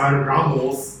and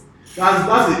Ramos.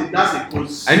 That's a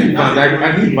coach. I need Van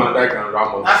Dijk and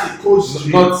Ramos. That's a coach.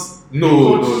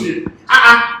 No.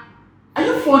 Are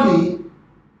you funny?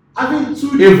 Having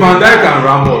two. If Van Dijk and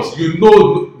Ramos, you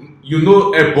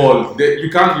know a ball. You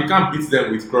can't beat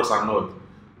them with cross and nod.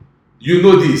 You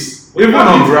know this. Even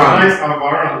on ground. Nice and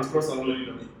Varane with cross and nod.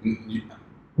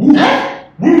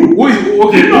 Who is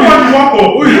okay? You know what you want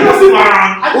for? You know see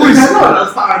Varane. Who is? I don't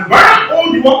understand. Varane all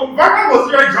the work. Varane was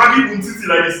here dragging Umtiti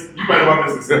like this. You better not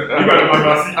mess this. You better not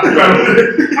mess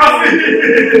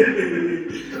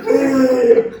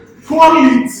it.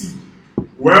 Quality.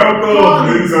 Welcome,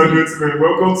 ladies and gentlemen.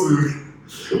 Welcome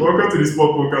to the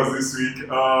Sport Podcast this week.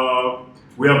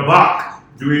 We are back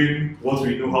doing what we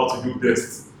know how to do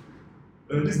best.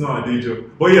 This is not a day job,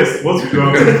 but yes, what we do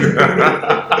how to do.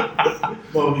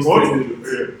 what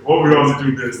we know how to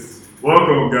do best.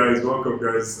 Welcome, guys.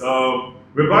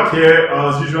 We're back here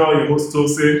as usual. Your host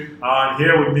Tosin, and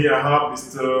here with me I have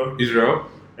Mr. Israel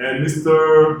and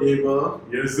Mr. Ava.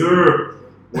 Yes, sir.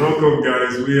 Welcome,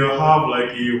 guys. We have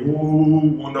like a whole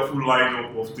wonderful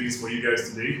lineup of things for you guys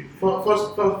today.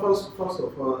 First of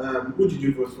all, who did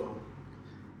you vote for?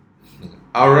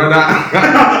 I'd rather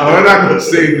not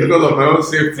say it because of my own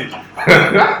safety.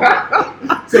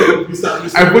 So,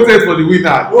 Mr. I voted for the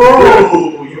winner.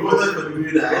 Oh, you voted for the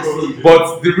winner. I see.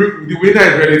 But the winner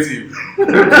is relative.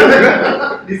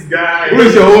 This guy. Who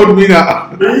is your own winner?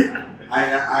 Me? I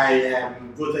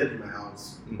voted in my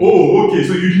house. Oh, okay.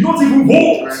 So you did not even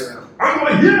vote. Right now. I'm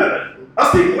like, yeah.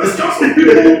 That's the question for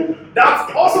people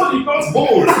that also did not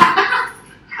vote.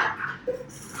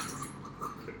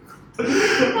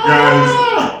 Guys,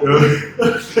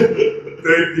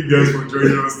 thank you guys for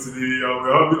joining us today.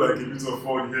 We're having like a bit of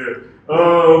fun here.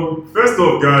 First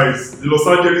off, guys, the Los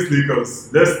Angeles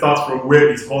Lakers. Let's start from where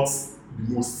it hurts the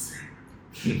most.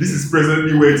 This is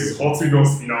presently where it is hurting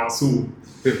us in our soul.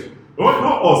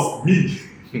 Not us, me.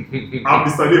 I'm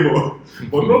Mr. Neighbor,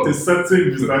 but not a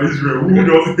certain Mr. Israel who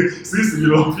doesn't seems to be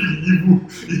loving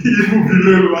evil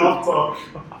villain laughter.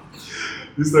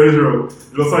 Mr. Israel,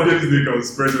 Los Angeles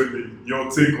Lakers presently, your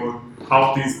take on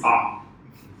how things are.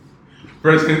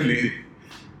 Presently,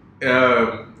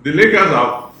 the Lakers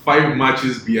are 5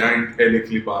 matches behind LA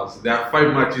Clippers. They are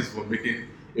 5 matches from making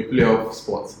a playoff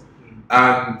spot.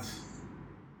 And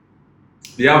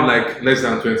they have like less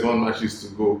than 21 matches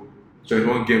to go,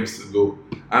 21 games to go.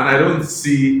 And I don't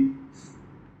see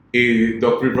a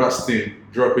Doc Rivers team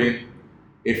dropping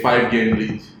a 5-game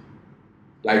lead.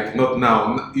 Like not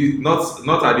now,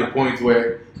 not at the point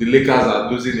where the Lakers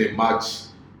are losing a match,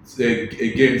 a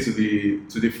game to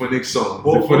the Phoenix Suns.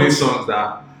 The Phoenix Suns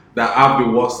that have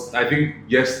the worst, I think,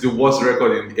 yes, the worst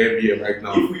record in the NBA right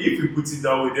now. If we put it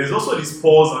that way, there's also the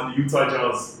Spurs and the Utah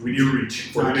Jazz within reach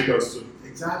for the Lakers too.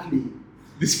 Exactly.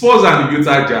 The Spurs and the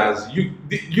Utah Jazz.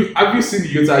 Have you seen the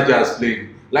Utah Jazz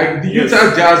playing? Like the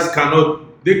Utah Jazz cannot.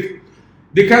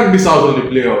 They can't miss out on the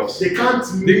playoffs. They can't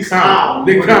miss out.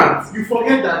 They can't. You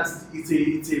forget that it's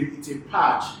a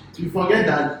patch. You forget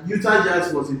that Utah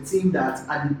Jazz was a team that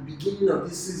at the beginning of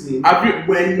this season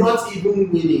were not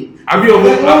even winning. Hold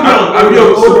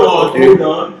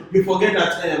on. You forget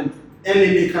that LA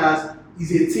Lakers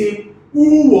is a team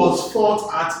who was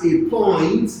fought at a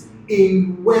point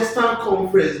in Western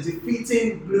Conference,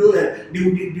 defeating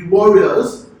the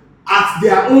Warriors at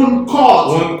their own court.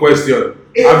 One question.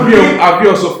 Have you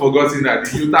also forgotten that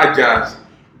the Utah Jazz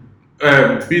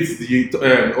beat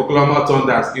the Oklahoma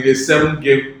Thunders in a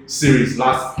 7-game series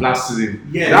last season?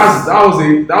 Yes. That was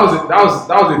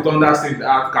a Thunders team that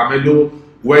had Carmelo,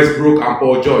 Westbrook, and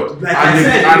Paul George, and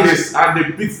they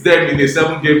beat them in a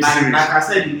 7-game series. Like I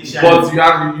said initially, but you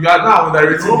are now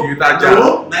underrating the Utah Jazz.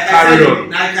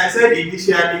 Like I said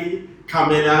initially,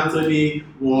 Carmelo Anthony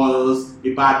was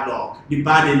the bad luck, the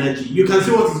bad energy. You can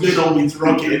see what is going on with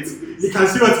Rockets. You can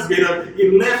see what is going on. He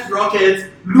left Rockets.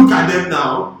 Look at them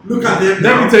now. Let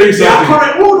me tell you something.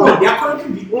 They are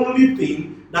currently the only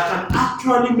thing that can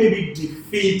actually maybe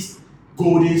defeat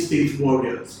Golden State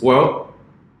Warriors. Well,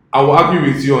 I will argue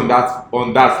with you on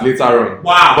that later on.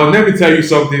 Wow. But let me tell you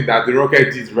something that the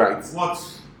Rockets did right. What?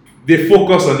 They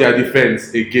focused on their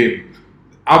defense again.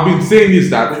 I've been saying this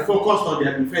that they focused on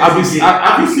their defense. Have you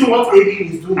seen what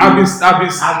Aiden is doing? Have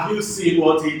you seen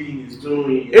what Aiden is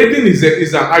doing? Aiden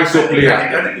is an ISO player.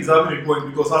 I think he's having a point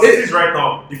because as it is right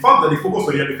now, the fact that they focus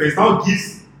on their defense now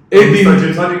gives Aiden Mr.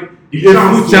 James Harden the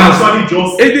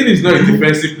chance. Aiden is not a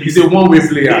defensive player. He's a one-way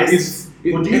player. Yes.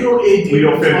 But do you know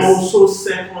Aiden is also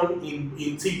second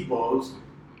in tick balls?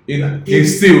 In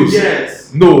steals?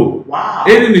 Yes. No. Wow.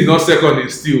 Aiden is not second in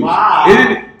steals. Wow.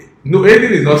 Aiden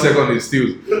is not second in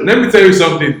steals. Let me tell you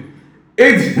something.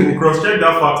 We'll cross-check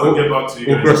that fact and get back to you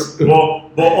guys. Well,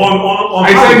 But on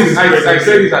I how said it this. is I said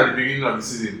presented- this at the beginning of the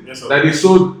season. Yes, sir. That they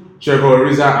sold Trevor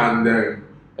Ariza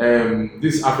and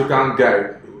this African guy,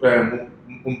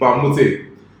 Mbamute.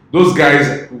 Those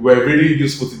guys were really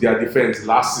useful to their defense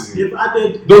last season. They've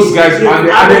added Those guys, they've and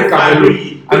they added Camelo.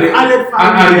 Fabry. They've added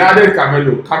And they Fabry. added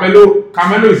Camelo.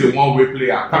 Camelo is a one-way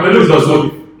player. Camelo is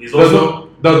also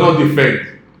does not defend.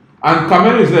 And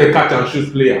Camelo is not a catch and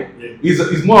shoot player. Yeah.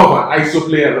 He's more of an ISO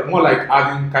player, more like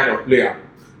adding kind of player.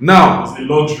 Now, it's a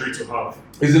luxury to have.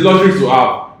 it's a luxury to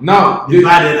have. Now, The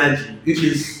bad energy.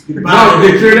 now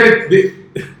they traded.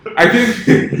 I think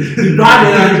The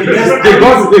bad energy. they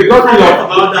got rid of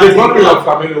that.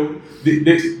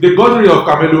 Camelo. They got rid of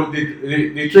Camelo.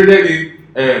 They traded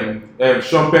in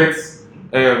Shumpert,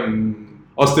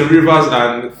 Austin Rivers,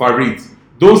 and Farid.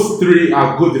 Those three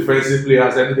are good defensive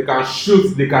players, and they can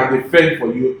shoot, they can defend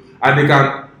for you, and they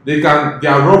are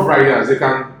rough riders.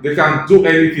 They can do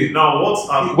anything. Now, what's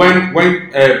When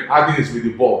Adin is with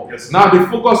the ball. Yes. Now they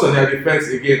focus on their defense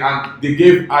again, and they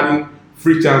gave Adin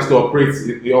free chance to operate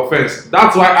the offense.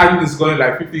 That's why Adin is scoring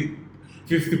like 50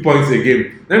 points a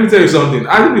game. Let me tell you something.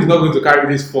 Adin is not going to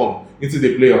carry this form into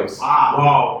the playoffs.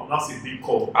 Wow, that's a big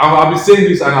call. I'll be saying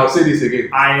this, and I'll say this again.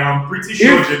 I am pretty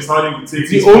sure If James Harden will take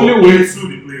the this only way- into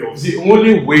the playoffs. The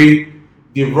only way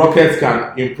the Rockets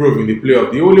can improve in the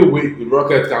playoff, the only way the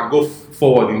Rockets can go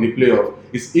forward in the playoff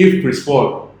is if Chris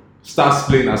Paul starts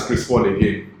playing as Chris Paul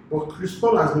again. But Chris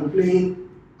Paul has been playing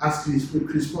as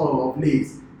Chris Paul of late.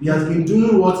 He has been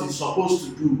doing what he's supposed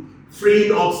to do,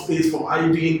 freeing up space for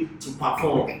Aiden to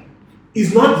perform.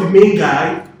 He's not the main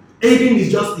guy. Aiden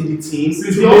is just in the team.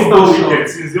 Since to the make All-Star those weekend,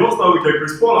 shots.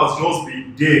 Chris Paul has just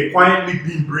been there, quietly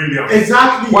being brilliant.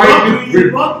 Exactly. Quietly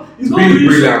He's not being doing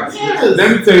brilliant. Yes.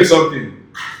 Let me tell you something.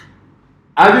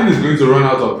 Aden is going to run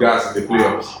out of gas in the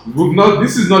playoffs.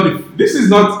 This is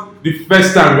not the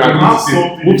first time we are going to see.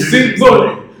 something We've against seen this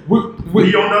no.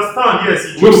 We understand,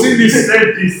 yes. We've seen this. He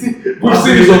said this. We've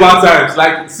seen this over times,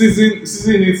 like season in,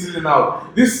 season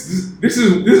out. This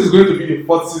is going to be the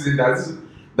fourth season that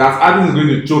Aden is going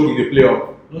to choke in the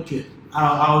playoff. Okay.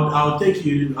 I'll take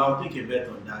a bet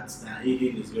on that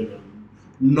Aiden is going to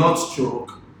not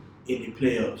choke in the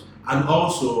playoffs. And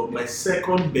also my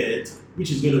second bet, which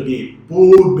is going to be a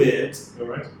bold bet, All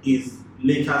right. is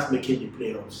Lakers making the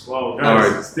playoffs. Wow, All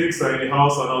guys, right. stakes are in the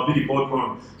house, and I'll be the board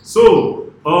man.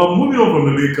 So, moving on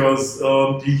from the Lakers,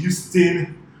 the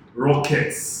Houston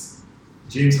Rockets,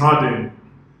 James Harden,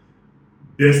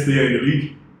 best player in the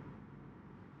league.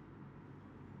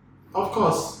 Of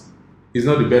course. He's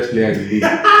not the best player in the league.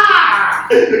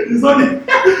 He's not the.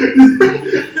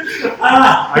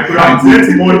 I could have bet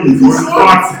money for the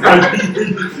fact that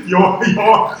you were going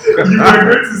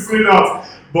to say that,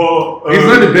 but He's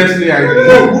not the best player in the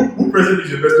league. who presently is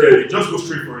your best player in the league? Just go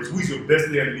straight for it. Who is your best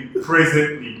player in the league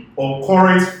presently or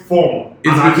current form?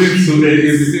 It's between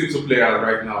two players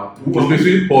right now. It's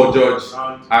between Paul George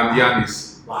and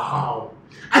Giannis. Wow.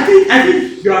 I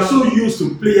think you are so used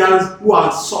to players who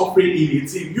are suffering in a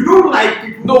team. You don't like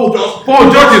people who just Paul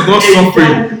George is not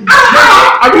suffering.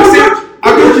 Have you seen?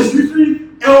 Paul George is literally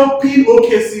helping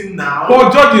OKC now. Paul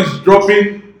George is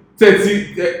dropping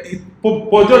 30.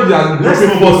 Paul George has Let's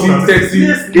dropping not 40, go 30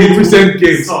 Let's in not recent go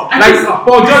games. stop. Like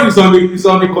Paul George is on the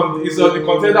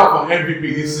contender for MVP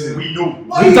this season. We know.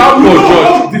 Without Paul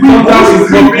George, the Thunder is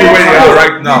not where they are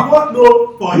right now. We both know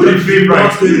Paul Who George is is not going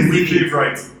to the win it.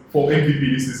 favorite for MVP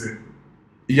this season?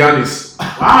 Giannis.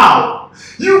 Wow!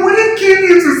 You will kill me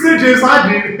to say James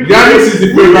Harden. Giannis is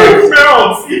the Will favorite. you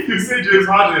melt if you say James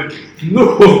Harden?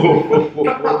 No. But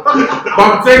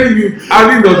I'm telling you,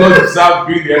 Harden does not deserve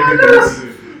being the MVP this season.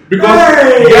 Because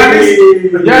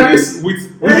Giannis with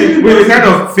the kind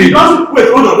of He thing. doesn't wait.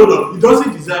 Hold on. He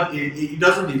doesn't deserve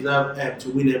to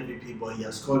win MVP, but he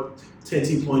has scored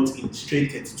 30 points in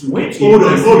straight 32 games. Hold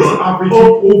on. Averaging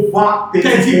over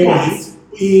 30 points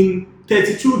in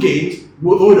 32 games.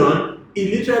 Hold on.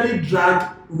 He literally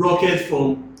dragged Rockets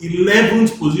from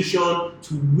 11th position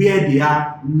to where they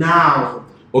are now.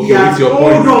 Okay, He has, with your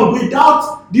hold point. on,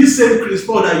 without this same Chris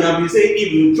Paul that you have been saying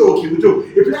he will choke. A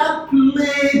player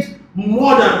played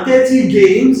more than 30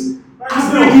 games,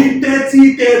 averaging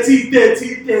 30,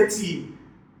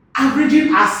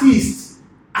 averaging assists,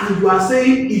 and you are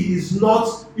saying he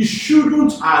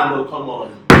shouldn't. No, come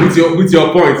on. With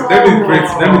your point,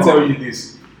 let me tell you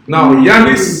this. Now,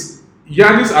 Giannis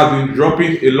has been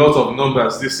dropping a lot of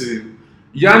numbers this season.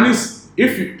 Giannis,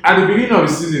 at the beginning of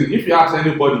the season, if you ask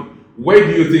anybody, where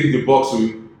do you think the Bucks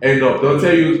will end up? They'll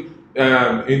tell you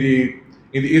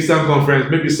in the Eastern Conference,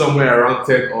 maybe somewhere around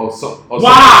 10 or so.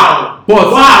 Wow!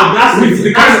 But That's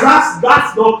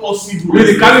not possible. with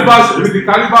the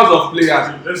calibers of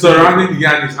players surrounding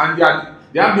Giannis, and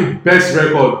They have the best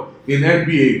record in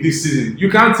NBA this season. You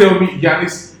can't tell me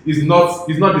Giannis is not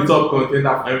the top contender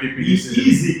for MVP this season.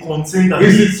 He's a contender.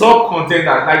 He's the top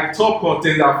contender, like top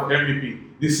contender for MVP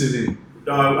this season.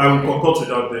 I will concur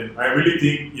to that then. I really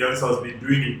think Giannis has been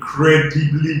doing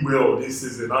incredibly well this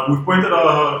season. And we've pointed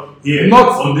out here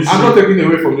on this I'm show. not taking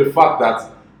away from the fact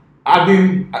that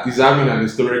is having an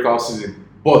historical season,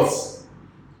 but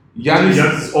Giannis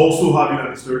is also having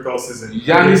an historical season.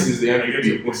 Giannis is the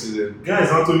MVP this season. Guys,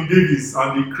 Anthony Davis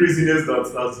and the craziness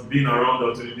that has been around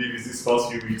Anthony Davis these past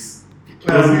few weeks.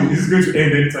 Is this going to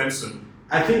end anytime soon?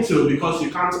 I think so, because you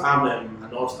can't have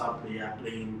an all-star player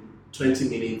playing 20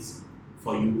 minutes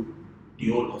for you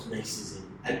the whole of next season.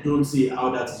 I don't see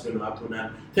how that is going to happen.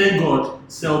 And thank God,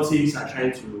 Celtics are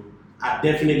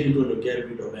definitely going to get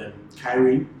rid of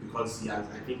Kyrie, because I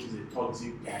think he's a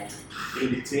toxic guy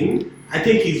in the team. I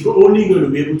think he's only going to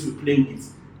be able to play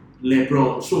with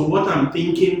LeBron. So what I'm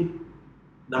thinking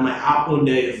that might happen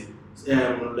there is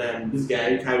this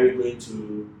guy Kyrie going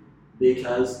to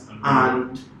Lakers,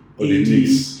 and AD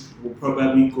will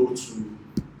probably go to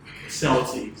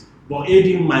Celtics. But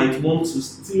AD might want to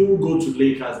still go to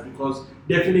Lakers, because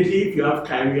definitely if you have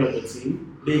Kyrie on the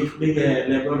team,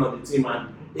 LeBron on the team, and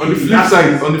on the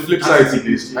flip side to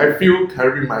this, I feel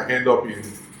Kyrie might end up in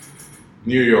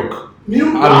New York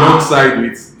alongside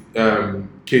with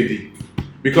KD,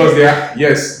 because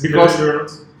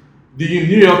the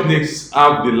New York Knicks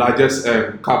have the largest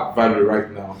cap value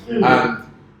right now, and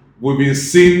we've been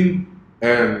seeing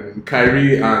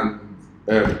Kyrie and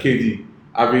KD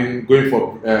have been going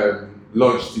for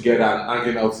lunch together and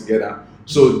hanging out together.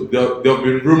 So there have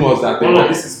been rumors that all of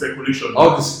this is speculation.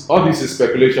 All this is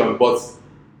speculation, but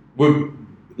there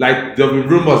have been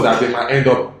rumors that they might end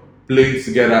up playing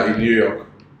together in New York.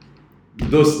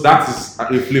 That is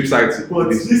a flip side to but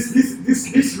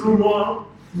this rumor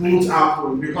won't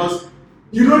happen, because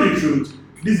you know the truth.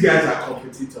 These guys are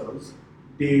competitors.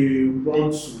 They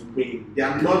want to win. They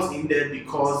are not in there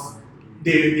because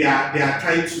they are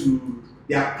trying to.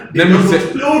 They want to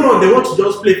play. Hold on, they want to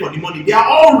just play for the money. They are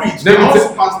all rich. They are all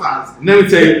superstars. Let me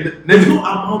tell you. There's no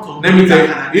amount of money that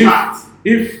can attract.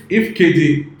 If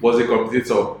KD was a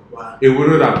competitor, wow, he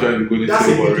wouldn't have joined the Golden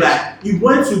State Warriors. That's a big lie. He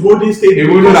went to Golden State he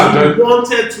wouldn't have joined. He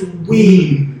wanted to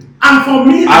win. And for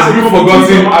me, have you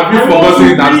forgotten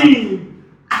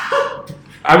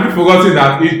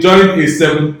that he joined a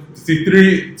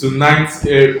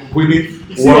 73-9 winning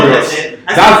Warriors?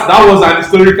 That was an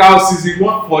historical season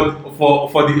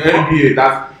for the NBA.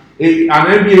 That an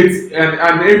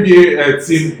NBA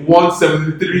team won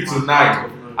 73-9,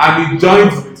 and he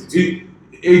joined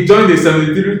a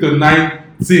 73-9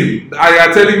 team. And you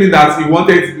are telling me that he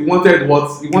wanted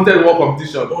what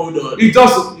competition? Hold on. He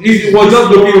was just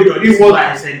looking. This is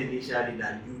why I said initially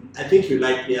that I think you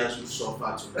like players who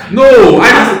suffer too. No,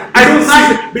 I don't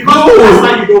like, because that's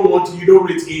why you don't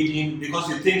rate aging, because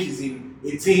you think he's in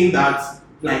a team that's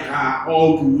like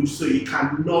all good, so he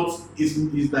cannot. He's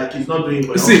like he's not doing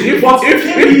well. See, if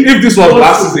this was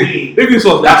last season,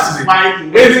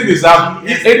 Aiden deserved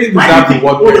the MVP.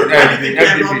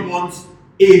 Wants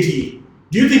AD.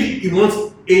 Do you think he wants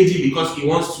AD because he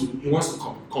wants to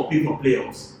compete for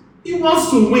playoffs? He wants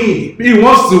to win. He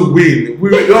wants to win. We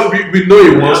know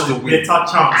he wants to win. Better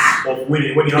chance of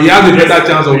winning when he has a better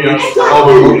chance of winning.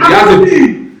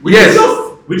 Yes.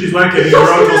 Which is why Kevin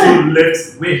Durant also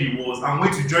left where he was and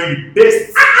went to join the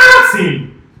best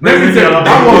team. Let me tell you,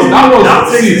 that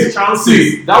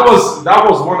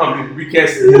was one of the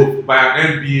weakest moves by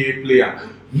an NBA player.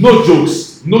 No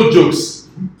jokes.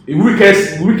 The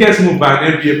weakest move by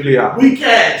an NBA player.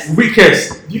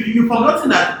 Weakest. You've forgotten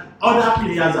that other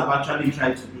players have actually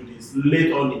tried to do this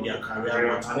late on in their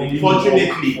career, but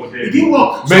unfortunately, it didn't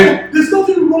work. So there's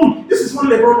nothing wrong. This is what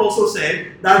LeBron also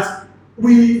said, that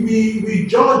we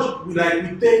judge, we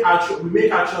take action, we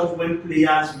make actions when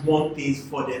players want things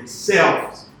for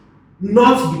themselves,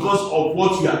 not because of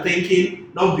what you are thinking,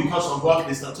 not because of what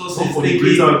Mr. Tosin is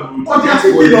thinking, but they are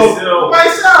thinking of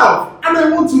myself, and I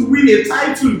want to win a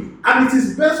title, and it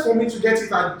is best for me to get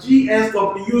it at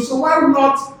GSW. So why would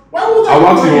I'll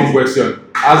ask you one question.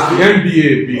 Has the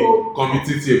NBA been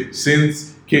competitive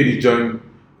since KD joined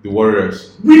the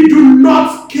Warriors? We do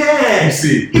not care. You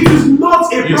see, it is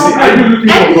not a problem. See,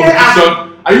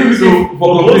 are you looking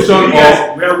for competition?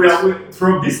 Where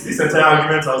from this entire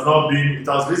argument has now been, it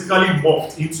has basically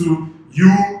morphed into you,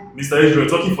 Mr. Israel,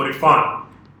 talking for the fan.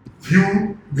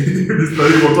 You, Mr.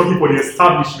 Israel, talking for the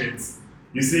establishment.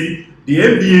 You see, the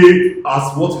NBA,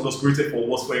 as what it was created for,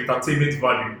 was for entertainment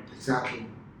value. Exactly.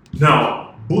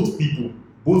 Now, both the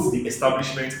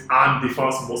establishment and the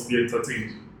fans must be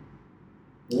entertained.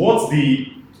 What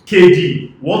the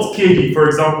KD, what KD, for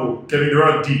example, Kevin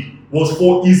Durant did was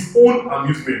for his own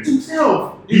amusement.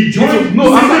 Himself. He joined.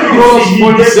 No, I'm not it was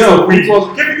for himself. It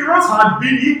was Kevin Durant had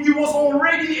been. He was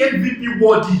already MVP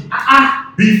worthy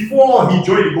before he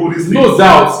joined the Golden State.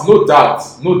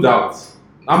 no doubt.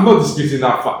 I'm not disputing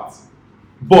that fact.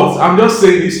 But I'm just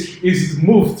saying his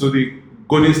move to the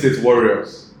Golden State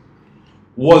Warriors,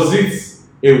 was it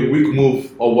a weak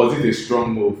move or was it a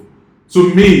strong move?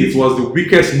 To me, it was the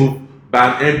weakest move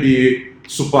by an NBA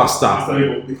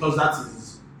superstar. Because that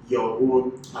is your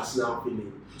own personal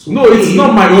feeling. No, it's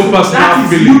not my own personal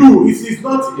that is feeling. You. It's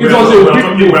not. It was a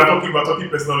weak move. We're talking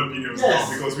personal opinions Yes.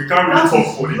 now because we can't really That talk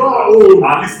is for it. your own.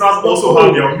 Our listeners also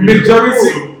have their opinions.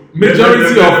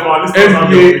 Majority Let of our listeners have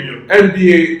their opinion.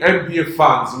 NBA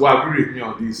fans will agree with me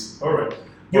on this. All right.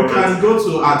 You can go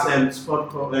to at Sport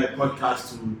Podcast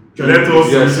to join Let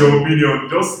us Yes. with your opinion.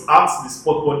 Just ask the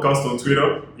Sport Podcast on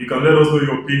Twitter. You can let us know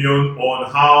your opinion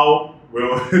on how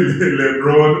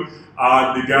LeBron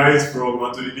and the guys from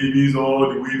Anthony Davis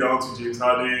all the way down to James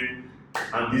Harden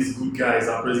and these good guys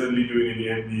are presently doing in the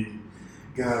NBA.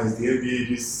 Guys, the NBA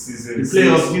this season. the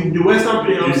playoffs. The Western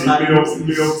playoffs.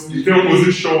 The playoff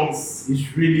positions.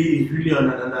 It's really on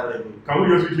another level. Can we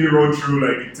just quickly run through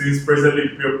like the teams presently in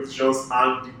playoff positions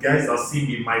and the guys that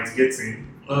seem they might get in?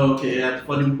 Okay, and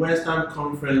for the Western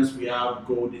Conference, we have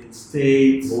Golden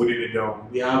State. Holding it down.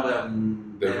 We have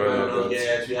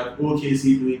Nuggets. We have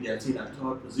OKC doing their thing at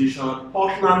third position.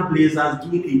 Portland Blazers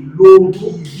doing a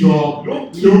low-key job.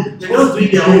 They're just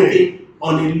doing their own thing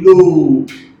on a low,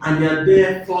 and they are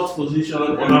there fourth position.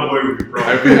 Well, that boy will be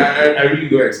proud. I really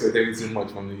don't expect anything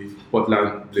much from the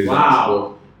Portland Blazers.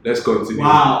 Wow. But let's continue.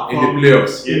 Wow. In the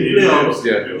playoffs. In the playoffs.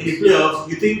 Yeah. In the playoffs,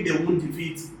 you think they won't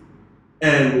defeat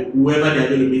whoever they are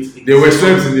going to meet? They were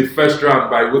swept in the first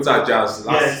round by Utah Jazz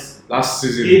last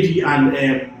season. AD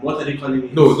and what are they calling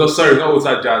it? No, sorry, not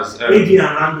Utah Jazz. AD and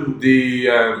Randu. The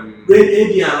AD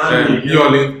and Randu. New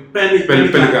Orleans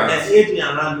Pelicans. Pelicans. AD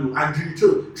and Randu. And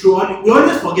true, we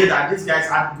always forget that these guys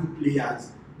have good players.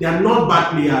 They are not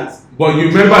bad players. But you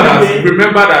remember that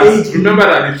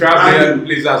the Trailblazers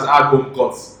Blazers had home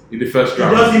courts in the first It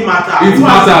round. doesn't matter. It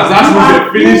matters. That's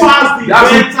when they finish. Who has the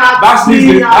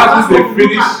That's when they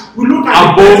finish we look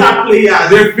at the better players.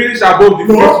 They finish above the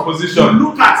first position. You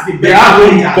look at the They had better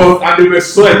home players. court and they were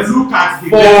swept. You look at the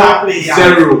better players.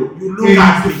 4-0 You look in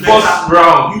at the the first better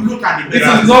round. You look at the This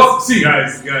better. is not see.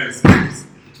 Guys.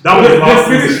 That was last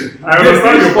season. I They understand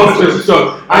finished your first position,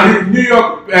 and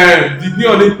the New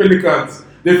Orleans Pelicans,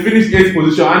 they finished 8th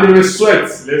position and they were swept.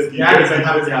 Let's give They had the them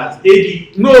better players.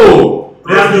 AD. No,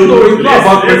 it's not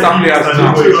about let's better give players Mr.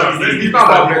 now. Debo a chance. Let's It's give not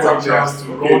about Mr. Debo better a chance players. to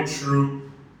run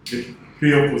through the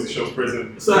playoff positions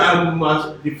present. So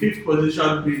the fifth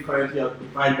position being currently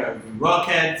occupied by the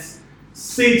Rockets,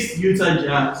 sixth Utah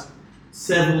Jazz,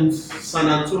 seventh San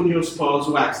Antonio Spurs,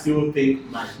 who I still think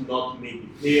might not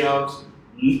make the playoffs.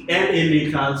 LA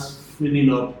Lakers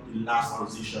filling up the last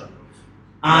position,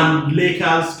 and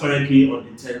Lakers currently on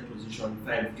the 10th position,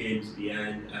 5 games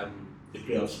behind the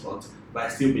playoff spot. But I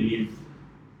still believe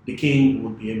the King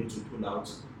would be able to pull out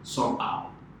somehow.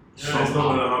 Yeah, it's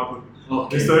not gonna happen.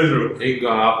 Okay. Mr. Israel, Ain't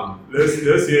gonna happen. let's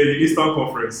hear the Eastern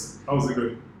Conference. How's it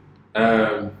going?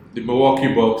 The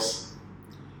Milwaukee Bucks,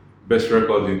 best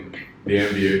record in the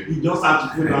NBA. You just have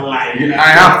to put that line.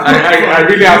 I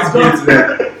really have to give it to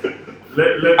them.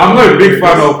 I'm not a big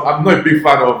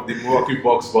fan of the Milwaukee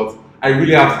Bucks, but I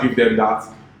really have to give them that.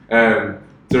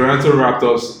 Toronto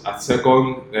Raptors at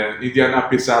second, Indiana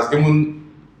Pacers, even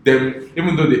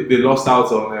though they lost out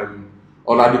on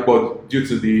Oladipo due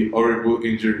to the horrible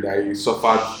injury that he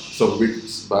suffered some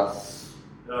weeks back.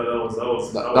 Yeah, that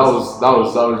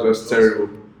was just terrible.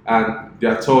 And they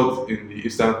are third in the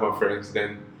Eastern Conference.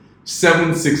 Then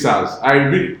 7 Sixers. I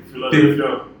really think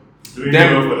Philadelphia doing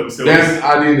well for themselves. them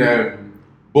adding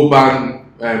Boban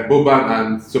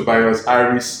and Tobias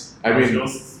Harris. I mean,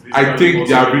 I think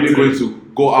they are really going to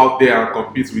go out there and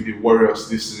compete with the Warriors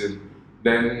this season.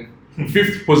 Then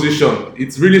 5th position.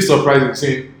 It's really surprising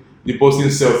seeing the Boston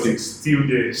Celtics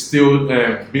still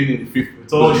being in the 5th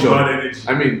With all the position. bad energy.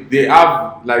 I mean, they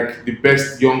have like the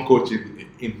best young coach in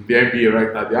the NBA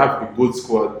right now. They have a good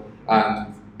squad,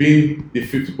 and being the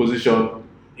 5th position,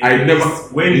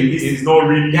 It's not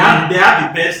really They have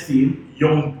the best team.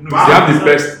 young. They have the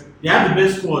best. They have the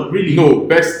best squad, really. No,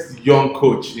 best young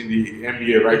coach in the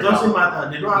NBA right It doesn't now. matter.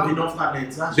 They don't have enough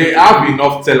talent. They have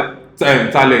enough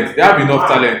talent. They have enough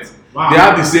talent. Wow. They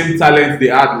have the same talent they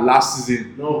had last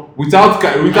season. No. Without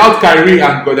Kyrie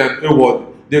and Gordon Hayward,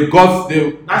 they got.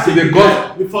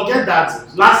 We forget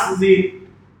that last season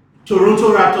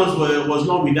Toronto Raptors was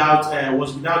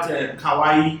without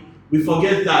Kawhi We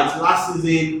forget that last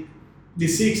season the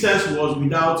Sixers was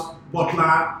without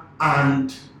Butler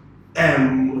and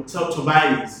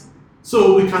Tobias.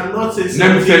 So we cannot say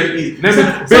Celtic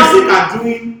are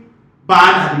doing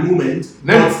bad at the moment,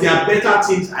 but there are better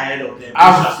teams ahead of them.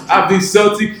 Have the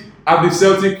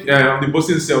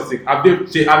Boston Celtic, have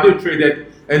they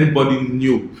traded anybody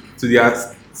new to their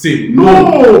team?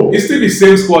 No. It's still the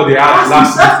same squad they had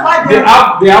last season.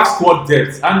 They have squad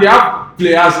depth and they have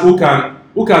players who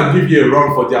can give you a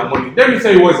run for their money. Let me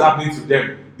tell you what is happening to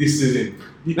them this season.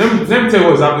 Let me tell you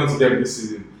what is happening to them this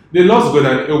season. They lost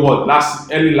Gordon Hayward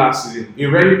early last season. He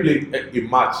rarely played a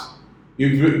match. He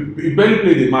barely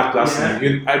played a match last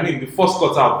season. I mean, the first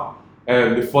quarter,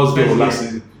 the first game of last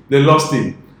season, they lost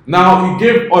him. Now he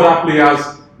gave other players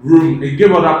room. He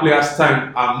gave other players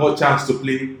time and more chance to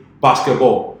play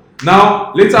basketball.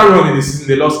 Now later on in the season,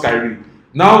 they lost Kyrie.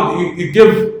 Now he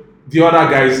gave the other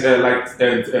guys like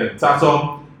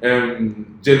Tatum,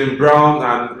 Jalen Brown,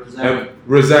 and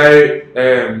Rosai,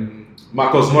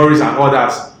 Marcus Morris, and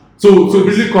others to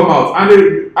really come out, and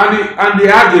they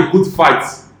had a good fight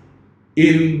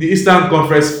in the Eastern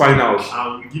Conference Finals.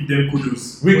 And we give them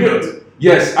kudos.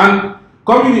 Yes, and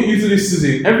coming into this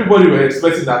season, everybody were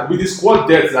expecting that with the squad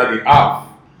depth that they have,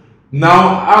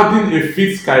 now adding a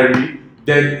fit Kyrie,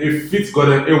 then a fit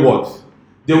Gordon Hayward,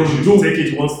 they will take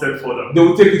it one step further. They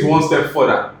will take it one step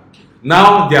further.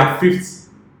 Now they are fifth.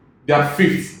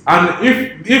 And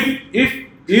if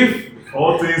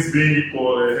all things being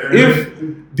equal, if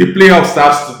the playoff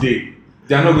starts today,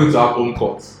 they are not going to have home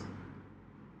court,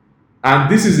 and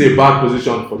this is a bad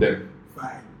position for them.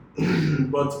 Fine,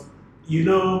 but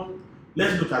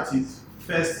let's look at it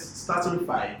first. Starting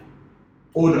five.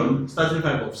 Hold on, starting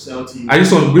five of Celtic. I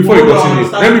just want before you continue.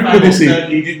 Let me put this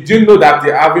in. Do you know that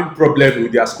they're having problems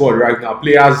with their squad right now?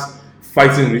 Players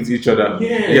fighting with each other.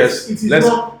 Yes. It is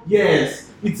not. Yes.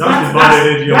 That's the bad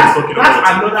energy I was talking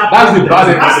about. That's the bad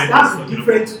energy. That's a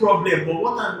different problem. But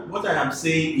what I am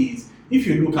saying is, if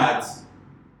you look at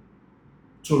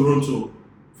Toronto,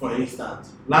 for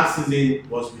instance, last season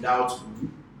was without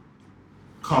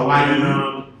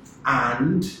Kawhi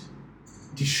and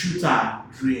the shooter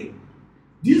Green.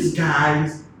 These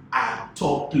guys are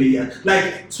top players.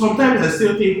 Like sometimes I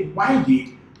still think, why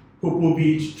did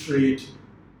Popovich trade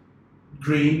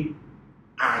Green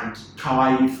and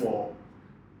Kawhi for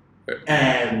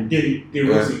DeRozan?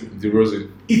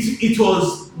 It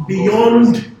was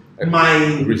beyond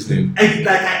my reasoning. I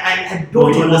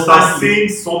don't understand. They must have seen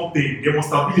something. There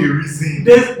must have been a reason.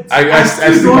 I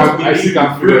still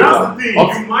can't figure it out. That's the thing.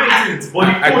 You might, but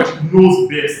the coach knows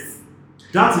best.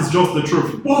 That is just the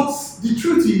truth. But the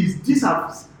truth is, this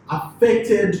has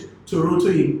affected Toronto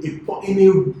in a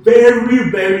very,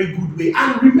 very good way.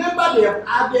 And remember, they have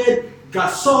added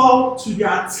Gasol to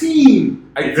their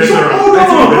team. Hold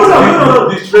on.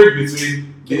 The trade between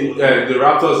the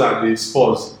Raptors and the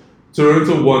Spurs,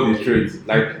 Toronto won the trade.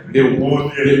 Like they won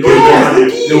the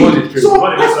trade. So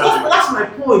that's my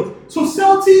point. So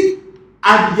Celtic,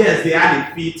 and yes, they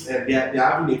had a fit, and they're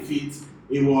having a fit.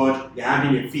 Hayward, they're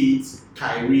having a fit.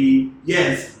 Kyrie,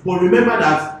 yes, but remember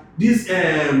that this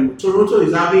Toronto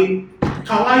is having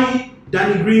Kawhi,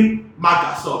 Danny Green,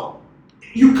 Marc Gasol.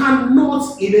 You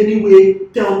cannot in any way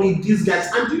tell me these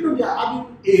guys, and you know they are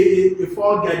having a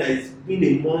forward guy that is being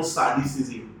a monster this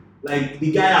season. Like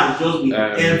the guy has just been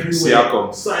everywhere.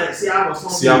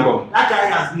 Siakam. That guy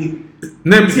has been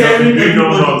tearing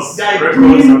everybody,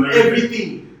 doing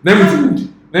everything. Let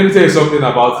me tell you something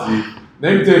about the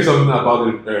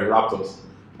Raptors.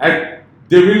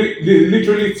 They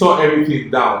literally tore everything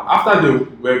down after they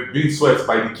were being swept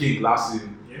by the King last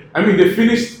season. Yeah. I mean, they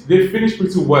finished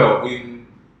pretty well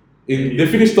they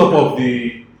finished top of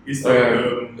the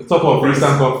Eastern Conference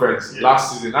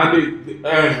last season,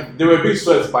 and they were being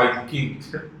swept by the King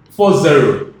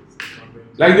 4-0.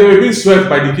 Like they were being swept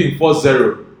by the King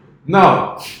 4-0.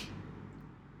 Now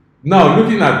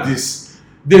looking at this,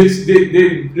 they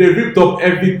ripped up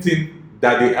everything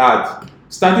that they had.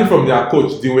 Starting from their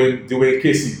coach, Dwayne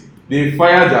Casey, they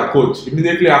fired their coach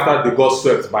immediately after they got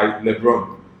swept by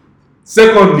LeBron.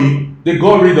 Secondly, they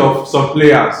got rid of some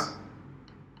players,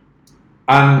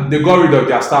 and they got rid of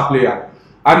their star player.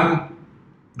 And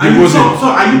so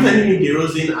are you telling me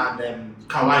DeRozan and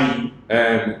Kawhi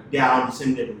they are on the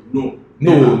same level?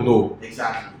 No.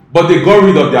 Exactly. But they got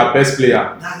rid of their best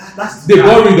player. I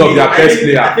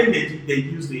think they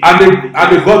used it. And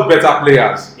they got better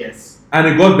players. Yes. And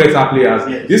they got better players.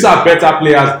 Yes. These are better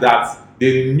players that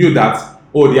they knew that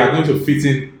they are going to fit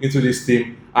into this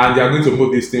team and they are going to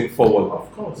move this team forward. Of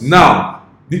course. Now,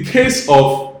 the case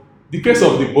of the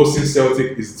Boston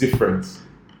Celtic is different.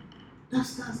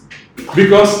 That's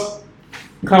because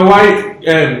Kawhi,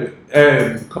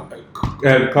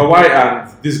 Kawhi and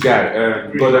this guy,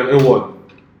 Gordon Hayward,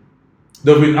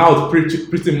 they've been out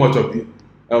pretty much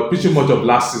of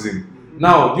last season.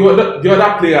 Now the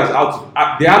other players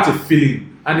they had to fill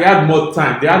in and they had more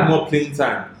time, they had more playing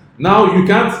time. Now you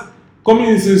can't coming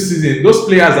into this season, those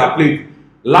players that played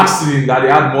last season that they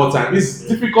had more time. It's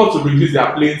difficult to reduce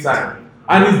their playing time,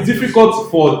 and it's difficult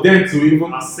for them to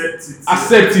even accept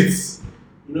it.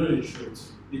 You know the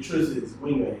truth. The truth is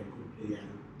when you're a good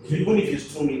player, even if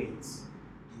it's 2 minutes,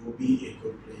 you will be a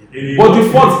good player. But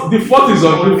the fault is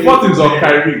on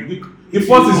Kyrie. The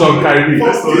fault is on Kyrie.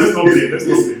 Let's not blame. This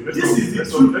is the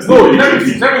truth. No, let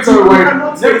me tell you why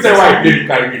I blame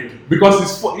Kyrie. Because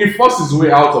he forced his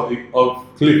way out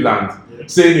of Cleveland,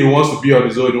 saying he wants to be on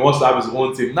his own, he wants to have his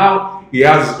own team. Now he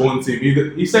has his own team.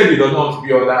 He said he doesn't want to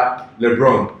be under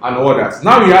LeBron and all that.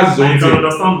 Now he has his own team. team.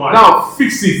 Understand why. Now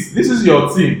fix it. This is your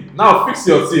team. Now fix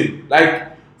your team.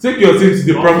 Like take your team to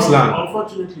the promised land.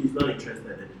 Unfortunately, he's not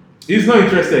interested. He's not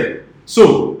interested.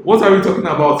 So what are we talking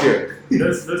about here?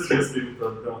 Let's just leave it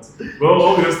at that. Well,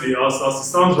 obviously, as it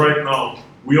stands right now,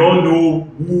 we all know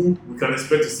who we can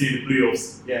expect to see in the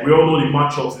playoffs. Yeah. We all know the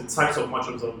matchups, the types of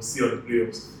matchups that we'll see on the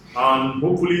playoffs. And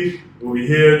hopefully, we'll be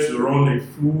here to run a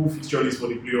full fixture list for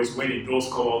the playoffs when it does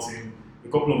come out in a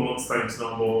couple of months' time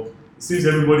now. But it seems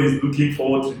everybody is looking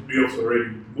forward to the playoffs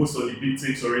already. Most of the big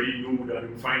teams already know that they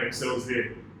will find themselves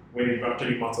there when it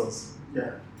actually matters.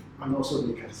 Yeah, and also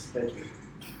Lakers. Thank you.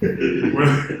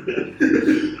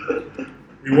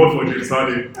 We work for James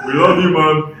Harden. We love you,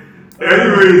 man.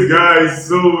 Anyways, guys,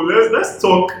 so let's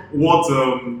talk what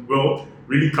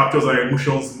really captures our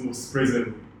emotions most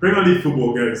presently. Premier League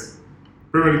football, guys.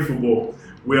 Premier League football.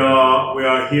 We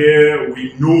are here.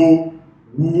 We know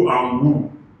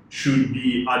who should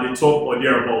be at the top or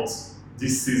thereabouts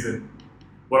this season.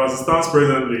 But as it stands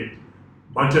presently,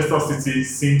 Manchester City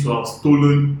seem to have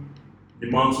stolen the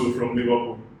mantle from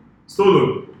Liverpool.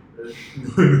 Stolen.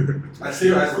 I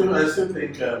still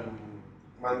think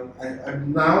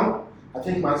now I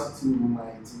think Man City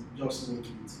might just make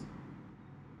it.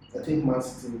 I think Man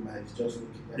City might just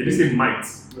make it. Did you say might?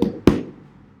 Yeah.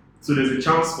 So there's a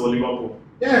chance for Liverpool.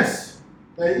 Yes,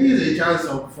 there is a chance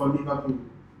for Liverpool.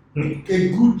 A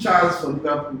good chance for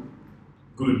Liverpool.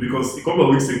 Good, because a couple of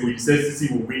weeks ago you said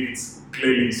City will win it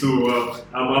clearly. So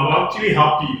I'm actually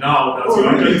happy now that you're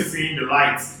actually seeing the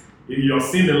light. You're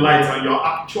seeing the light and you're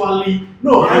actually giving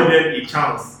them a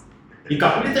chance. A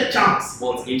calculated chance,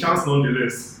 but a chance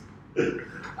nonetheless. Mr.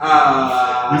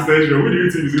 Ezra, who do you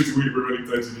think is going to win the Premier League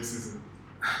title this season?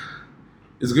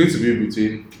 It's going to be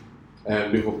between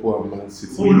Liverpool and Man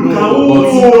City. Oh,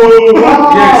 look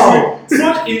at yes,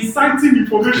 such inciting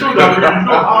information that we did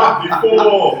not have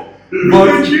before. I'm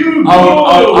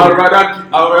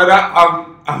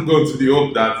going to the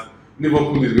hope that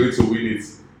Liverpool is going to win it.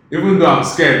 Even though I'm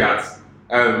scared that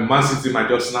Man City might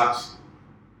just snatch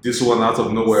this one out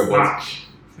of nowhere. Snatch.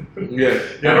 But yeah.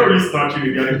 They're not really snatching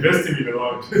it, they're investing in the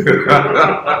land.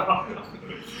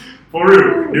 For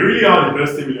real, they really are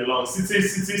investing in the land. City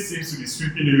seems to be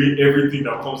sweeping away everything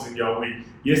that comes in their way.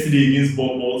 Yesterday against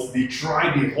Bournemouth, they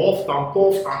tried, they huffed and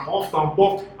puffed,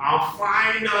 and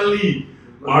finally,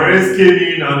 Mahrez came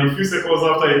in, and a few seconds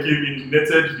after he came in, he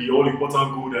netted the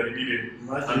all-important goal that they needed,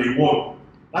 and they won.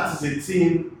 That is a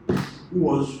team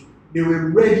they were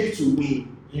ready to win.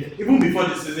 Yeah. Even before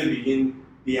the season begins,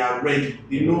 they are ready.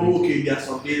 They know, okay, there are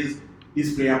some days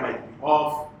this player might be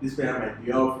off, this player might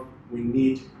be off. We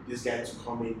need this guy to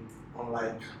come in.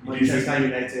 Unlike Manchester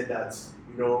United, that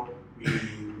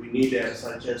we need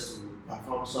Sanchez to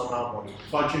perform somehow. But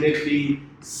unfortunately,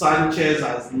 Sanchez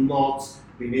has not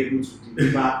been able to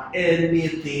deliver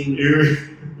anything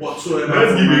whatsoever.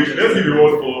 Let's give a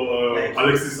word for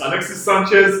Alexis. Alexis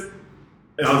Sanchez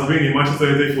has been in Manchester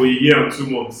United for a year and 2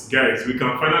 months. Guys, we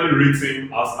can finally rate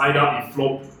him as either a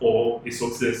flop or a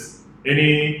success.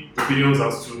 Any opinions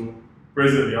as to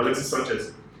presently Alexis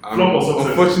Sanchez? Flop or success?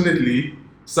 Unfortunately,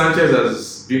 Sanchez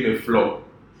has been a flop,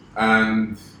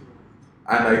 and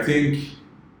I think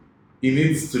he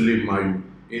needs to leave Mayu.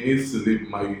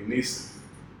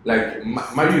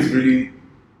 Mayu is really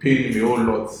paying him a whole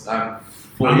lot,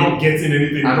 and not getting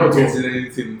anything.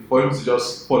 For him to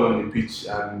just fall on the pitch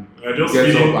and just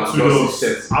get up and just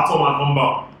set. Atom and number.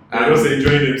 They're just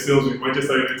enjoying themselves with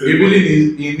Manchester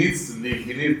United. He needs to leave.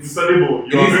 He needs to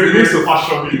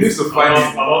find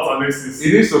about Alexis. He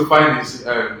needs to find his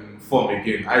form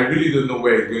again. I really don't know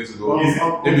where he's going to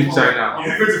go. Maybe China.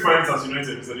 Is he going to find it as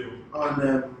United, Mr. Debo?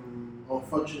 And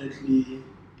unfortunately,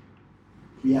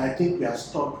 I think we are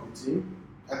stuck with him.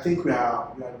 I think we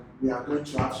are going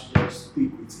to have to just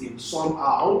speak with him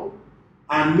somehow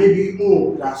and maybe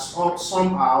hope that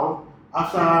somehow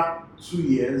after 2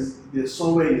 years there's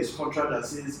somewhere in his contract that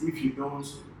says if you don't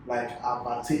like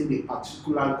attain a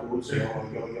particular goals,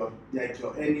 your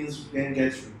earnings then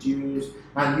gets reduced,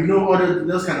 and other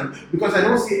those kind of, because I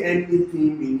don't see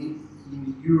anything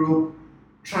in Europe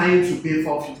trying to pay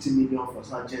 450 million for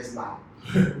Sanchez now.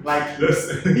 Like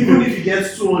even if he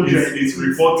gets 200, it's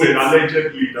reported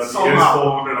allegedly that he gets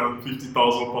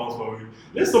 450,000 pounds for him.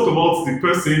 Let's talk about the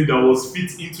person that was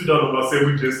fit into that number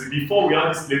 7 jersey before we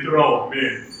had this plethora of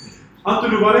men.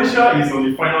 Antonio Valencia is on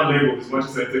the final leg of his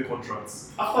Manchester United contract.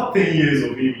 After 10 years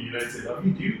of him in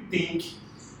United, do you think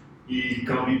he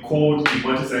can be called the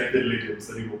Manchester United legend,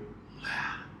 Salibo?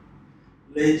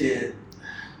 Legend.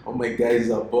 Oh my guys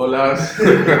are ballers.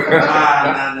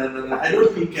 No. I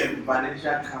don't think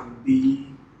Valencia can be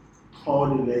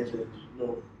called a legend.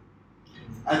 No.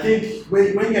 I think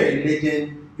when you're a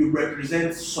legend, you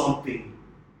represent something.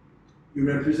 You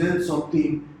represent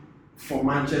something for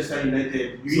Manchester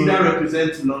United. You either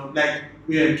represent like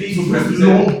we are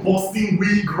long busting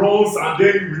wing runs and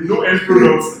then with no end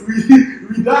products.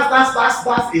 That's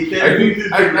a thing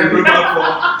I remember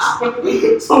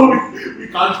for. So we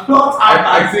cannot have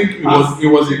I think it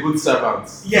was a good servant.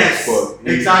 Yes,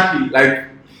 exactly. Like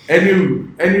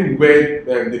anywhere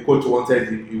the coach wanted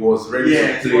him, he was ready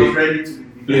to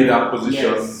play that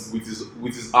position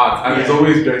with his art, and he was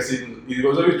always dressing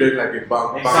like a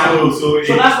bank. Exactly.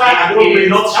 So that's why I don't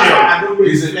rate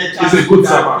He's a good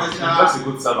servant. He's just a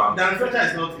good servant. Dan Fletcher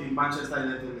is not a Manchester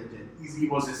United legend. He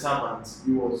was a servant.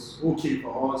 He was okay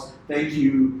for us. Thank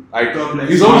you. God bless.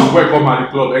 He's always welcome at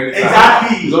the club anytime.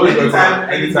 Exactly. He's always welcome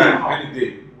anytime, any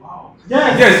day. Wow.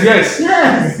 Yes.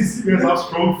 These guys have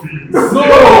strong feelings.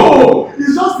 No!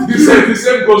 He's just the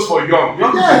same goes for Young.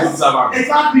 Young is a good servant.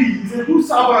 Exactly. He's a good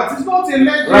servant. He's not a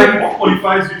legend. Like, what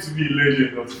qualifies you to be a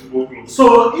legend of the football club?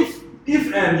 So if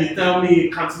you tell me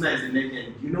Cantona is a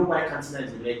legend, you know why Cantona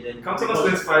is a legend? Cantona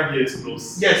spent 5 years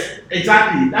plus. Yes,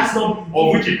 exactly. That's not.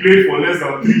 Of which he played for less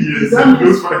than 3 years.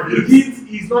 Those 5 years.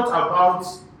 He's not about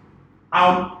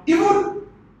even.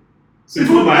 So it's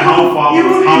not by how far,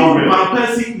 even how well. Van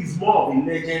Persie is more of a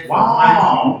legend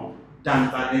Wow. than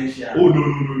Valencia. Oh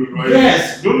no.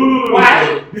 Yes. No.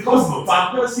 Why? Because Van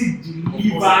Persie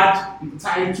delivered the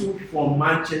title for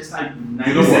Manchester United.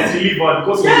 You know what? Delivered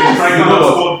because Yes. he was trying to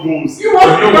score goals.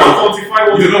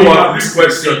 You know what? This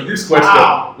question.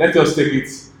 Wow. Let us take it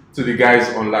to the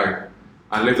guys online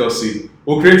and let us see.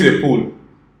 We'll create a pool.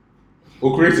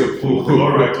 All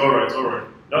right.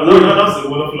 That's a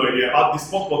wonderful idea. At the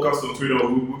Sport Podcast on Twitter,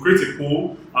 we'll create a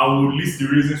poll and we'll list the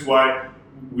reasons why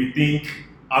we think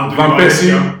Van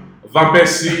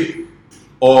Persie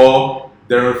or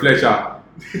Darren Fletcher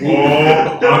or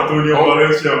Antonio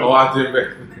Valencia or Antonio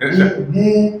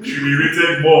who should be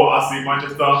rated more as a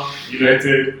Manchester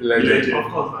United legend. Of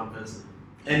course, Van Persie.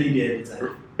 Any day,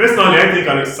 anytime. Personally, I think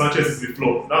Alex Sanchez is a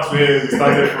flop. That's where we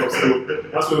started from.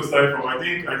 I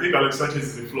think Alex Sanchez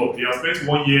is a flop. He has spent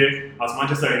 1 year as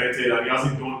Manchester United and he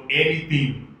hasn't done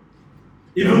anything.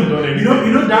 You know,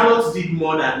 Dalot did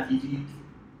more than he did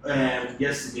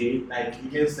yesterday, like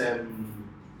against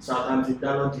Southampton.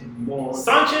 Dalot did more.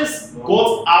 Sanchez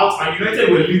got out and United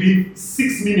were leading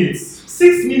 6 minutes.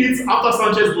 6 minutes after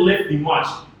Sanchez left the match.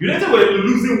 United were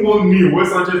losing 1-0 when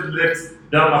Sanchez left.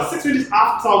 There were 6 minutes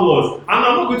afterwards, and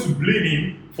I'm not going to blame him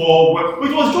for, but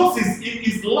it was just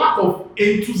his lack of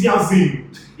enthusiasm.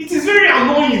 It is very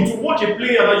annoying to watch a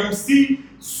player that you see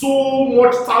so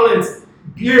much talent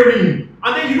bearing,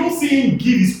 and then you don't see him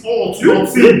give his all to your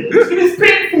team. It is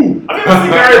painful. Have you ever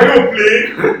seen Gary Bale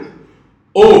play?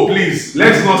 Oh, please,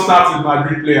 let's not start with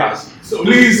Madrid players.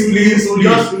 Please.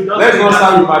 Let's not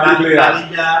start with Madrid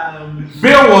players.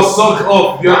 Bale was sucked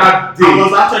off the other day. He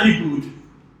was actually good.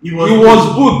 He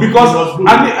was good because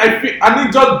I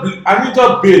need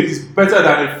just Bale is better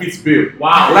than a fit Bale.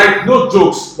 Wow. Like no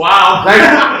jokes. Wow. Like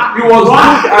he was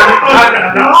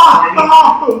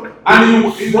good and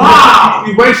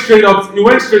he went straight up. He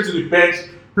went straight to the bench,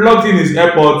 plugged in his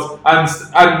AirPods, and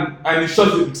he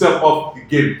shut himself off the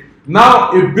game. Now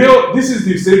a Bale, this is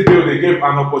the same Bale they gave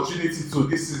an opportunity to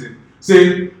this season,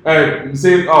 saying,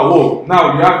 oh,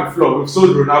 now you have the floor. We've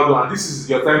sold Ronaldo, and this is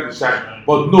your time to shine.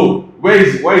 But no, where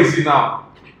is he now?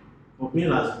 But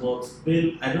Bale has not.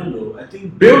 I don't know. I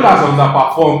think Bale has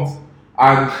underperformed,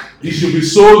 and he should be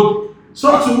sold.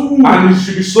 So to who? And he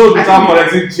should be sold without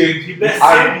collecting change.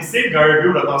 The same Gary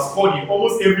Bale that has scored in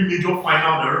almost every major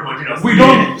final that Real Madrid has played in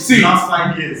the last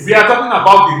 5 years. We are talking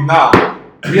about the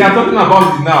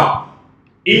now.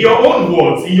 In your own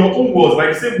words,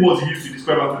 like the same words you used to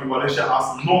describe Anthony Valencia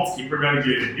as not a Premier League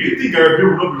legend, do you think Gareth Bale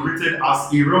will not be rated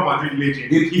as a Real Madrid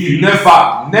legend? Never.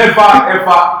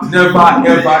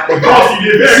 Because he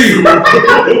did See,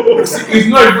 he's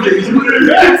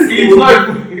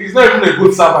not even a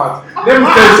good servant. Let me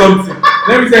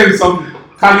tell you something.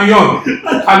 Callion.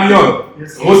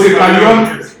 Jose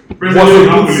Callion was a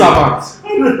good servant.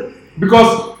 Because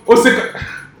Jose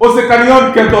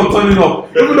Callion kept on turning up.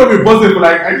 Even though we bought him for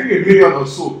like, I think, 1 million or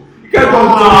so. He kept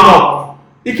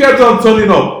on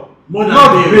turning up. More than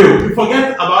Not Bale. You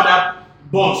forget about that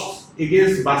bust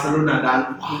against Barcelona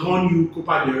that won you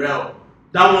Copa del Rey.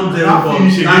 That one there That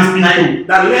finish against Liga.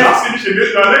 That left. Finish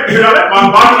against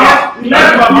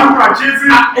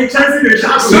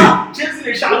Chelsea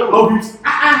the shadow of it.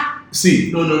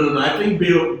 See. No. I think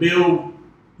Bale.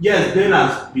 Yes, Bale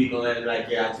has been like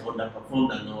he has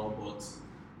underperformed and all, but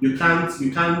you can't.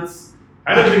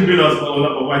 I don't think Bale has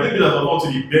underperformed. I think Bale has performed to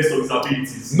the best of his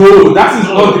abilities. No, that is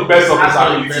not the best of his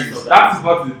abilities. That is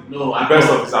not the best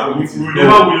of his abilities. We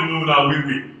never will know now, will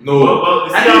we? No. Well, he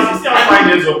still has 5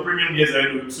 years of premium years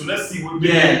ahead of him. So let's see.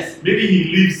 Maybe he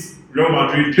leaves Real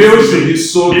Madrid. Bale should be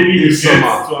sold maybe this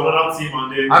summer. To another team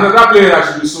and then Another player that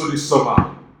should be sold this summer.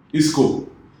 Isco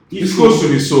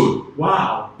should be sold.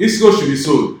 Wow. Isco should be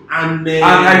sold. And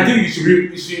I think he should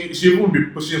even be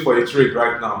pushing for a trade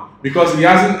right now because he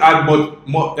hasn't had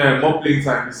more playing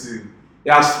time this season. He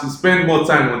has spent more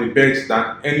time on the bench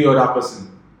than any other person.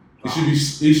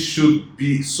 He should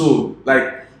be sold.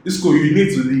 Like Isco, you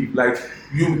need to leave. Like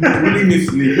you really need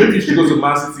to leave. Maybe you should go to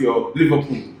Man City or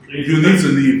Liverpool. You need to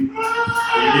leave.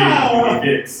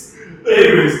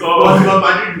 Anyways, but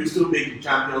Madrid will still make the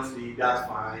Champions League. That's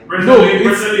fine. No,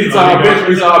 it's our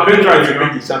bet right to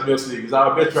make the Champions League. It's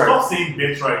our bet right. Stop saying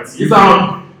bet right.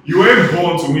 You weren't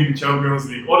born to win the Champions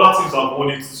League. Other teams have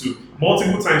won it too.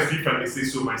 Multiple times, if I may say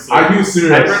so myself. Are you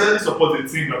serious? I presently support a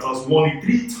team that has won it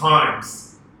 3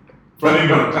 times.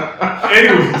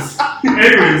 Anyways,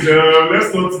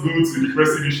 let's not go to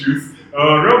depressing issues.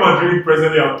 Real Madrid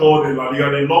presently are third in La Liga.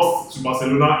 They lost to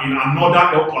Barcelona in another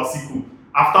El Clasico.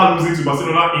 After losing to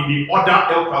Barcelona in the other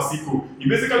El Clasico, it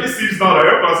basically seems now that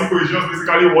El Clasico is just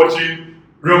basically watching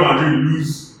Real Madrid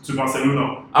lose to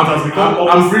Barcelona.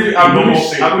 I'm really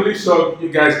sure you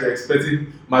guys were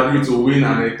expecting Madrid to win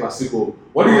an El Clasico.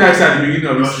 What did you guys say at the beginning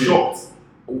of this season?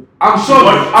 I'm sure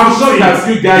that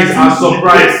you guys are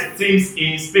surprised. Best teams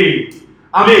in Spain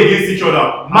play against each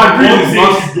other. Madrid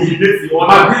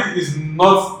is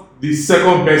not the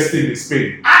second best team in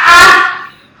Spain.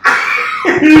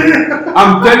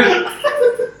 I'm telling you,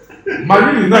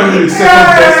 Madrid is not even the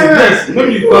second best team. Yes,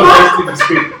 maybe the third best team in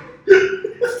Spain.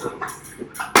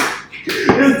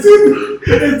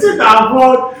 It's that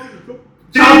won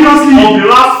Champions League of the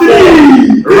last 4.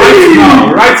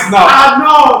 Right now. I'm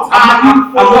not.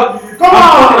 I'm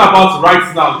talking about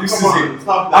right now, this season.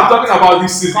 Stop that. I'm talking about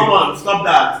this season. Come on, stop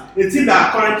that. The team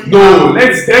that currently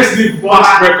let's leave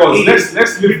past records.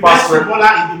 Let's leave past records. The best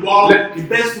footballer in the world, the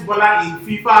best footballer in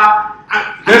FIFA.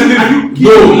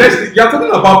 You're talking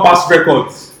about past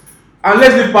records. And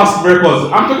let's leave past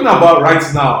records. I'm talking about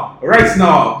right now. Right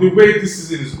now, the way this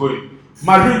season is going.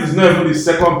 Madrid is not even the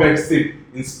second best team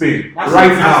in Spain now.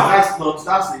 That's a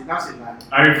lie.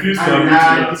 I refuse to agree with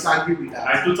that. I disagree with that.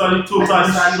 I totally,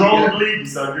 strongly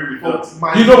disagree with that.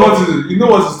 You know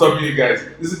what is stopping you guys?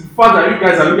 It's the fact that you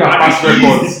guys are looking at past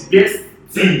records. Is the best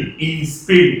team in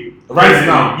Spain right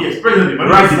now. Yes, presently.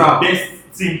 Right now. The best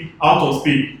team out of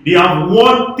Spain. They have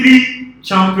won 3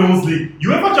 Champions League.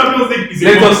 UEFA Champions League is a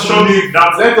competition league.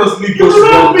 Let us leave those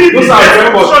records. Those are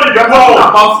records. We're talking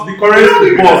about the current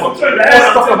football.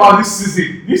 Let's talk about this season.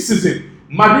 This season.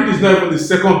 Madrid is not even the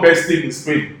second best team in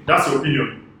Spain. That's your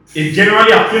opinion. A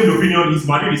generally acclaimed opinion is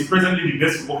Madrid is presently the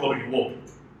best football club in the world.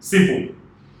 Simple.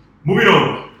 Moving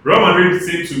on. Real Madrid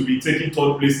seem to be taking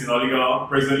 3rd place in La Liga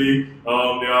presently. They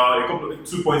are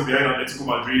 2 points behind Atletico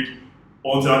Madrid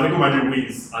until Atletico Madrid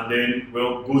wins and then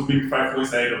goes maybe 5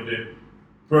 points ahead of them.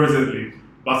 Presently,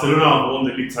 Barcelona have won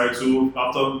the league title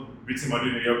after beating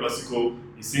Madrid in the El Clasico.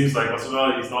 It seems like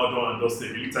Barcelona is now done and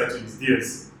dusted. The league title is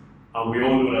theirs. And we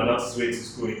all know that that's where it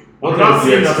is going. But that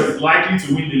team that is likely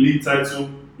to win the league title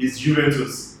is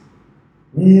Juventus.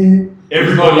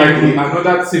 Everybody likely.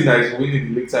 Another team that is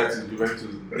winning the league title is Juventus.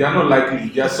 They are not likely.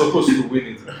 They are supposed to win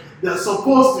it. They are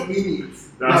supposed to win it.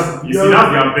 That's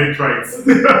their bench rights.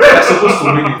 They are supposed to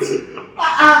win it.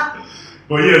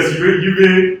 But yes,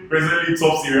 Juve presently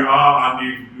top Serie A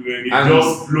and they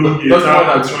just blown the entire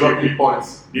competition points.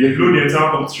 They blew the entire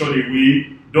competition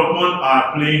away. Dortmund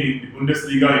are playing in the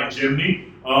Bundesliga in Germany.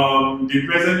 They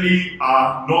presently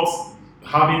are not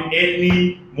having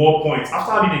any more points.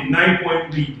 After having a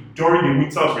 9-point lead during the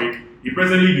winter break, he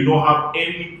presently do not have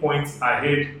any points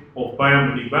ahead of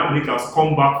Bayern Munich. Bayern Munich has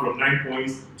come back from 9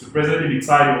 points to presently be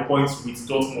tied on points with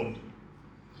Dortmund.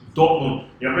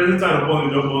 They are presently tied on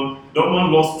points with Dortmund.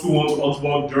 Dortmund lost 2-1 to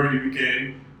Augsburg during the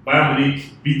weekend. Bayern Munich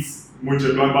beat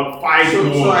Mönchengladbach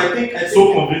 5-1. So I think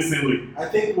so convincingly. I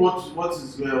think what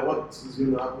is going to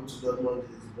happen to Dortmund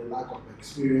is the lack of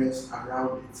experience around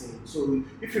the team. So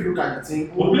if you look at the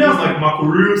team, But players like Marco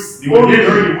Reus, they were there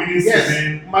during the winning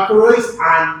season. Marco Reus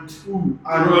and who?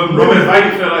 And Robert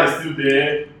Weidenfeller is still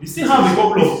there. You still have a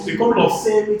couple of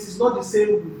same. It is not the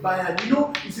same with Bayern. You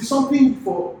know, it is something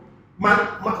for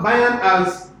Bayern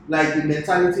has like the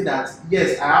mentality that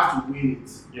yes, I have to win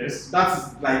it. Yes.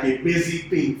 That's like a basic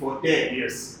thing for them.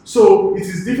 Yes. So it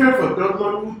is different for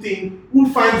Dortmund who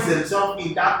finds themselves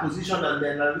in that position and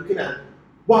then are looking at,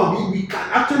 wow, we can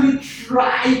actually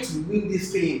try to win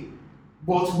this thing,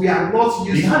 but we are not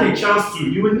using. They had a chance to.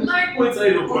 You were 9 points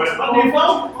ahead of Bayern, and they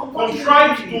found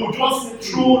tried to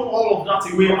just throw all of that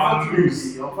away and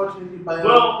lose. Unfortunately, Bayern.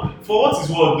 Well, for what is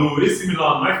what though, AC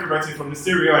Milan, my favorite team from the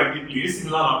Serie A in Italy, AC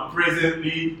Milan are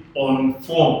presently on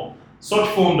form. Such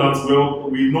form that, well,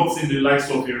 we've not seen the likes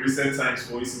of in recent times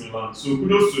for AC Milan. So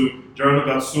kudos to Gerardo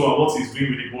Gattuso and what he's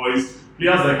doing with the boys.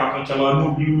 Players like Hakan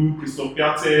Çalhanoğlu, Christoph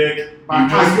Piatek,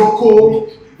 Bakayoko,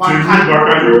 who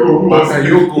was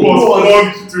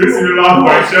plugged to AC Milan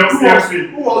by Chelsea.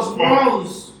 Who was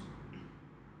once?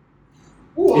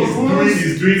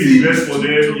 He's doing his best for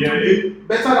them. Yeah.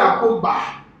 Better than Pogba.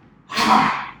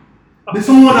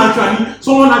 Someone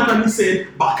actually said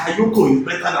Bakayoko is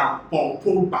better than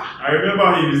Pogba. I remember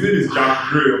him. His name is Jack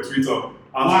Gray on Twitter.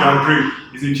 Jack Gray.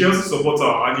 He's a Chelsea supporter,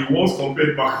 and he once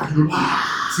compared Bakayoko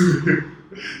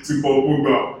to Paul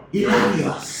Pogba.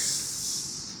 Hilarious.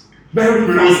 Very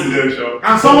coincidental.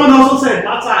 And someone also said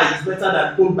Mata is better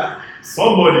than Pogba.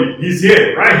 Somebody, he's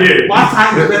here, right here.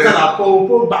 Mata is better than Paul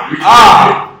Pogba.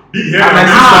 Big hair.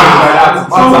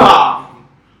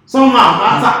 Somehow,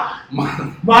 Mata,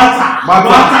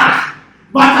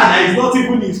 that is not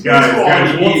even his guys,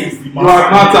 what is the You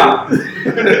are Mata.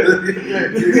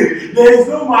 There is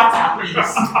no Mata, please.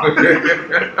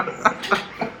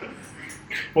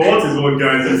 For what is what,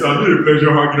 guys? It's been a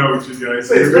pleasure hanging out with you guys.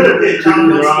 So it's going to be a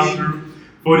Champions League.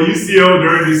 For the UCL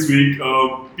during this week,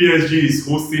 PSG is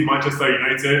hosting Manchester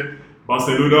United.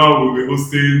 Barcelona will be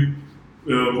hosting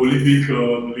Olympic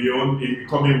Lyon in the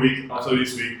coming week after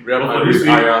this week. Real Madrid is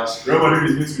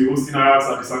going to be hosting Ajax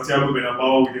at the Santiago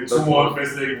Bernabeu with a 2-1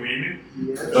 first leg win.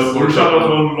 Yes. Borussia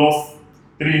Dortmund lost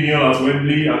 3-0 at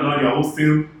Wembley, and now they are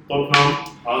hosting Tottenham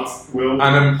at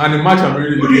And a match I'm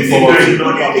really looking forward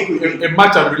to. A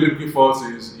match I'm really looking forward to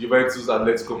is Juventus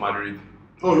Atletico Madrid.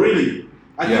 Oh really?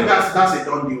 I think that's a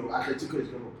done deal. Atletico is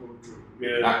going to pull through.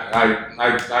 Yeah.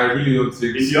 I really don't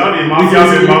think. If you have a map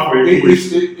for a coach,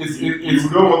 you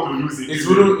don't want to lose it. It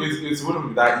wouldn't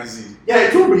be that easy. Yeah,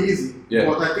 it will be easy. Yeah.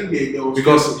 But I think they will.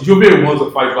 Because Juve wants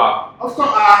to fight back. Of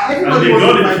course, everybody wants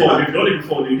to fight back. They've done it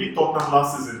before. They did Tottenham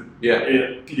last season. Yeah.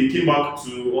 They came back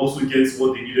to also get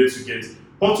what they needed to get.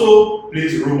 Porto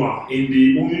plays Roma in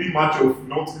the only match of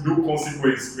no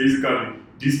consequence, basically,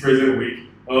 this present week.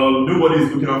 Nobody is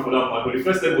looking out for that match, but the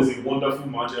first leg was a wonderful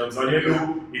match.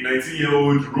 Zaniolo, a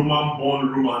 19-year-old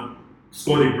Roman-born Roman,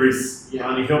 scored a brace,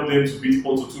 and he helped them to beat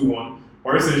Porto 2-1.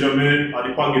 Paris Saint-Germain at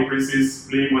the Parc des Princes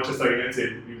playing Manchester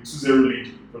United with 2-0 lead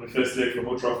from the first leg from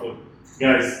Old Trafford.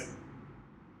 Guys,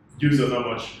 give us that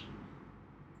match.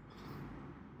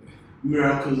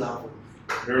 Miracles happen.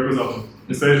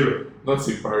 Mr. Israel. Not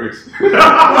in Paris. Good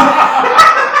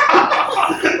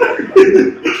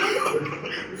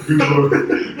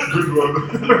one.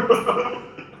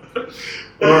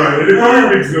 Alright, in the coming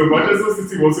weeks though, Manchester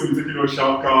City will also be taking on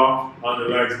Schalke and the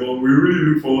likes, but we really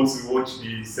look forward to watch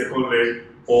the second leg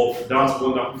of that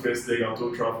wonderful first leg at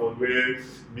Old Trafford where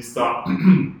Mr.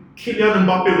 Kylian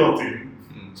Mbappe locked in.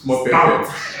 Small paper.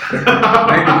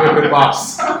 Thank you, Pepe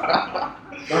Pass.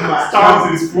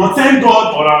 Start his foot. Thank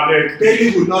God on our leg.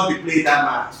 Bailey would not be playing that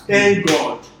match. Thank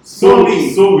God. So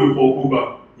will Paul Pogba.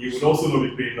 He would also not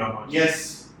be playing that match.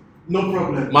 Yes, no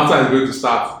problem. Mata is going to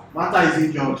start. Mata is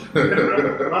injured.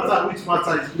 Which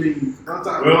Mata is playing?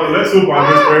 Well, let's hope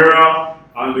Andres Pereira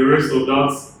and the rest of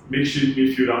that makeshift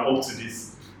midfield are up to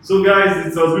this. So guys,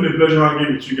 it has been a pleasure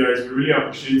hanging with you guys. We really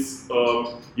appreciate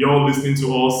you all listening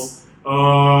to us.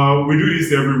 We do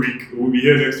this every week. We'll be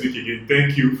here next week again.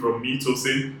 Thank you from me,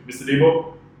 Tosin. Mr.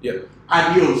 Debo? Yeah.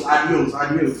 Adios.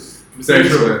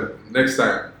 Mr. Next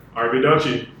time.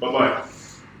 Arrivederci. Bye-bye.